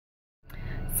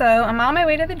So I'm on my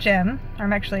way to the gym, or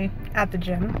I'm actually at the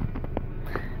gym,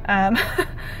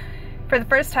 for the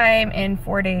first time in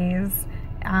 4 days,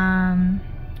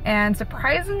 and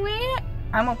surprisingly,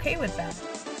 I'm okay with that.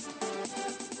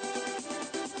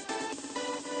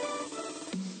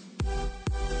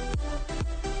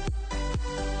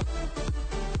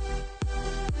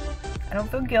 I don't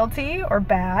feel guilty or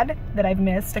bad that I've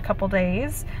missed a couple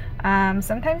days.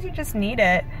 Sometimes you just need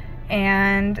it,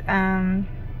 and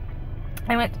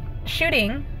I went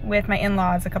shooting with my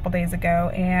in-laws a couple days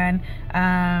ago, and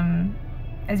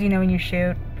as you know, when you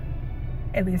shoot,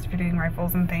 at least if you're doing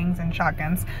rifles and things and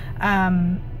shotguns,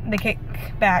 the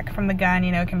kickback from the gun,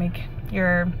 you know, can make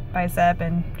your bicep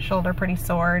and shoulder pretty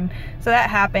sore, and so that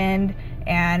happened,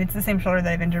 and it's the same shoulder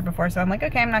that I've injured before, so I'm like,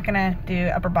 okay, I'm not gonna do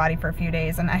upper body for a few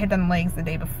days, and I had done legs the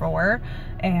day before,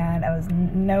 and I was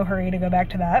in no hurry to go back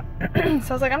to that, so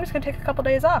I was like, I'm just gonna take a couple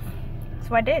days off,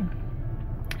 so I did.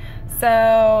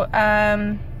 So,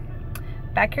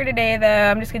 back here today though,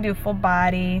 I'm just gonna do a full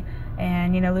body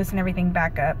and, you know, loosen everything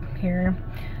back up here.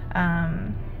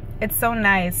 It's so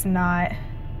nice not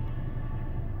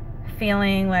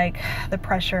feeling like the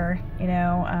pressure, you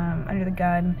know, under the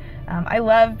gun. I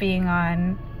love being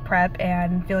on prep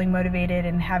and feeling motivated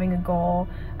and having a goal,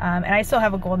 and I still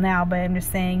have a goal now, but I'm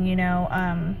just saying, you know,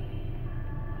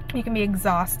 you can be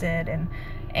exhausted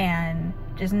and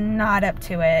just not up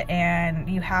to it, and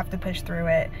you have to push through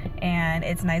it, and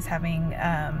it's nice having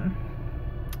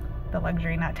the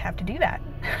luxury not to have to do that.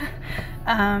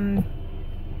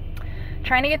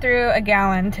 Trying to get through a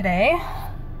gallon today.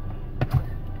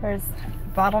 There's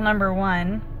bottle number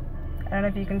 1. I don't know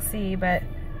if you can see, but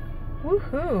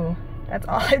woohoo, that's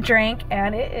all I drank,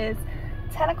 and it is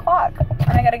 10 o'clock,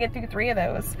 and I gotta get through 3 of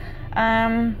those.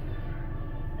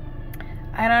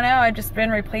 I don't know, I've just been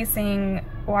replacing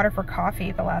water for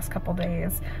coffee the last couple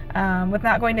days. With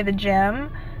not going to the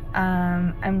gym,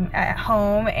 I'm at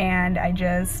home and I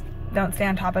just don't stay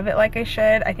on top of it like I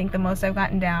should. I think the most I've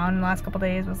gotten down in the last couple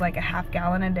days was like a half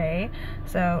gallon a day,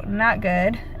 so not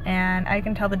good, and I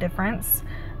can tell the difference.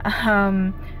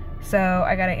 So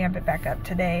I gotta amp it back up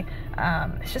today.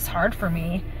 It's just hard for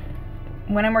me.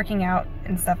 When I'm working out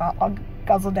and stuff, I'll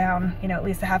guzzle down, you know, at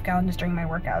least a half gallon just during my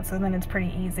workout, so then it's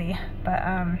pretty easy. But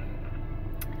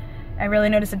I really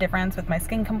notice a difference with my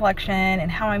skin complexion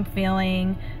and how I'm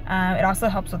feeling. It also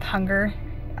helps with hunger.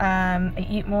 I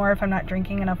eat more if I'm not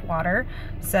drinking enough water,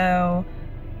 so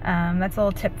that's a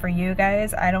little tip for you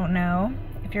guys. I don't know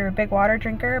if you're a big water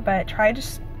drinker, but try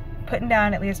just putting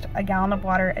down at least a gallon of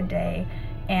water a day,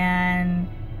 and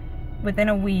within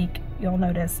a week you'll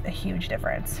notice a huge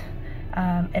difference.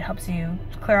 It helps you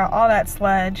clear out all that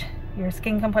sludge. Your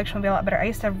skin complexion will be a lot better. I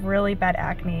used to have really bad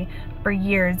acne for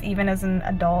years, even as an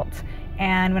adult,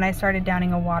 and when I started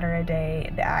downing a water a day,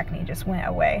 the acne just went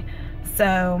away.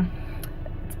 So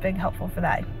it's big helpful for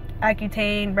that.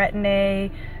 Accutane, Retin-A,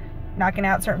 knocking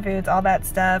out certain foods, all that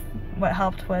stuff. What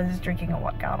helped was drinking a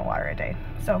gallon of water a day.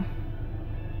 So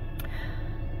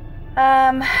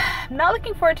I'm not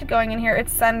looking forward to going in here.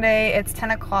 It's Sunday, it's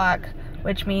 10 o'clock,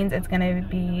 which means it's gonna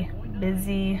be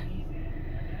busy.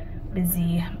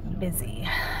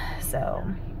 So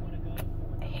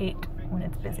I hate when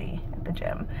it's busy at the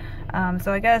gym.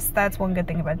 So I guess that's one good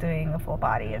thing about doing a full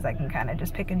body, is I can kind of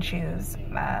just pick and choose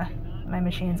my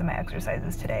machines and my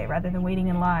exercises today, rather than waiting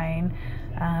in line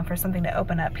for something to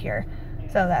open up here.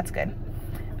 So that's good.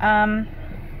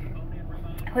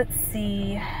 Let's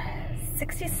see,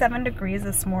 67 degrees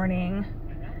this morning.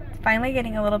 It's finally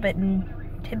getting a little bit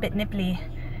nipply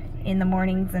in the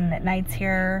mornings and at nights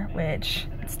here, which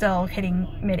it's still hitting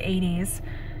mid-80s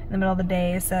in the middle of the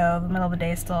day, so the middle of the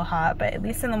day is still hot, but at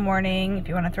least in the morning, if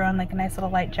you want to throw on like a nice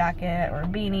little light jacket or a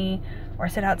beanie, or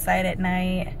sit outside at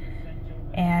night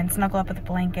and snuggle up with a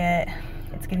blanket,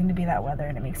 it's getting to be that weather,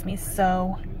 and it makes me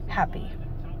so happy.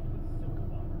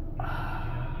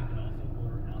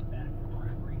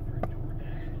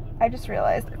 I just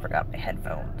realized I forgot my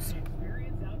headphones.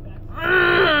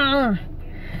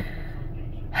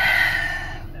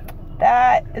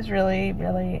 That is really,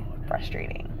 really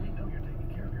frustrating.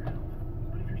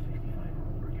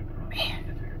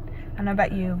 Man, I don't know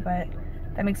about you, but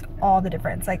that makes all the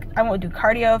difference. Like, I won't do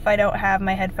cardio if I don't have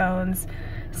my headphones.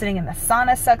 Sitting in the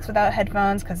sauna sucks without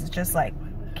headphones, because it's just like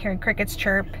hearing crickets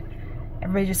chirp.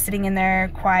 Everybody's just sitting in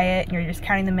there quiet, and you're just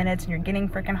counting the minutes, and you're getting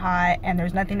freaking hot, and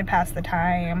there's nothing to pass the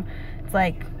time. It's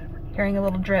like hearing a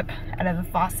little drip out of the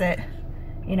faucet,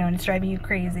 you know, and it's driving you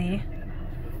crazy.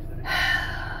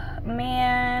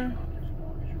 Man,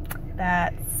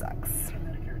 that sucks.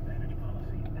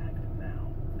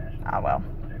 Ah, well,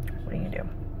 what do you do?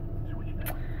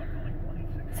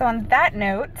 So on that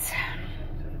note,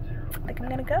 like I'm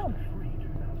gonna go.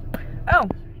 Oh,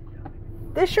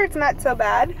 this shirt's not so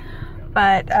bad,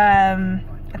 but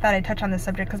I thought I'd touch on this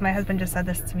subject because my husband just said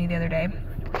this to me the other day,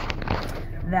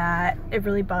 that it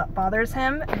really bothers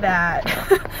him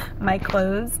that my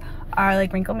clothes are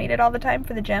like wrinkle mated all the time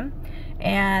for the gym.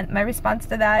 And my response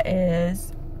to that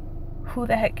is, who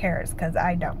the heck cares? Because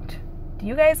I don't. Do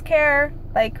you guys care?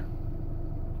 Like,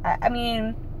 I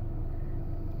mean,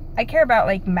 I care about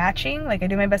like matching, like I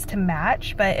do my best to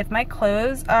match, but if my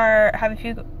clothes have a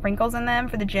few wrinkles in them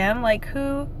for the gym, like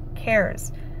who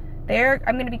cares?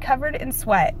 I'm gonna be covered in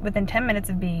sweat within 10 minutes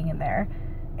of being in there.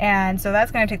 And so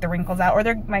that's gonna take the wrinkles out,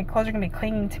 or my clothes are gonna be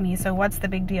clinging to me, so what's the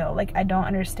big deal? Like, I don't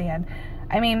understand.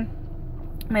 I mean,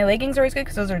 my leggings are always good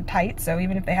because those are tight, so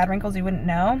even if they had wrinkles, you wouldn't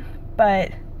know.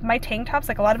 But my tank tops,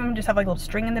 like a lot of them just have like a little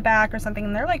string in the back or something,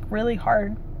 and they're like really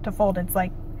hard to fold. It's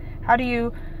like, how do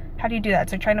you do that?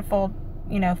 So trying to fold,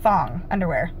 you know, thong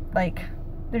underwear, like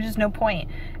there's just no point.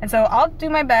 And so I'll do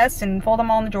my best and fold them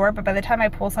all in the drawer, but by the time I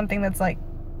pull something that's like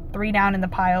 3 down in the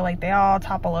pile, like they all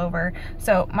topple over.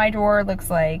 So my drawer looks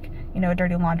like, you know, a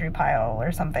dirty laundry pile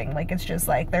or something. Like it's just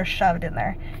like they're shoved in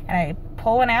there. And I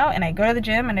pull one out and I go to the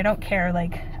gym and I don't care.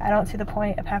 Like, I don't see the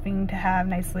point of having to have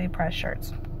nicely pressed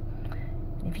shirts.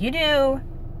 If you do,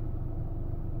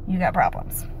 you got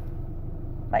problems.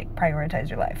 Like, prioritize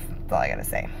your life. That's all I gotta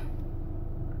say.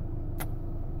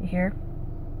 You hear?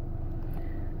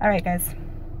 Alright guys,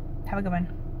 have a good one.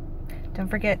 Don't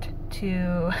forget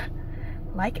to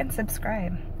like and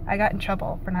subscribe. I got in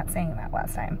trouble for not saying that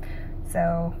last time.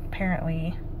 So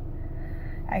apparently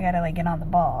I gotta like get on the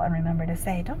ball and remember to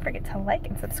say, don't forget to like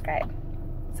and subscribe.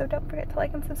 So don't forget to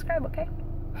like and subscribe, okay?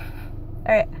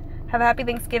 Alright, have a happy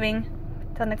Thanksgiving.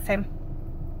 Till next time.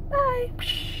 Bye.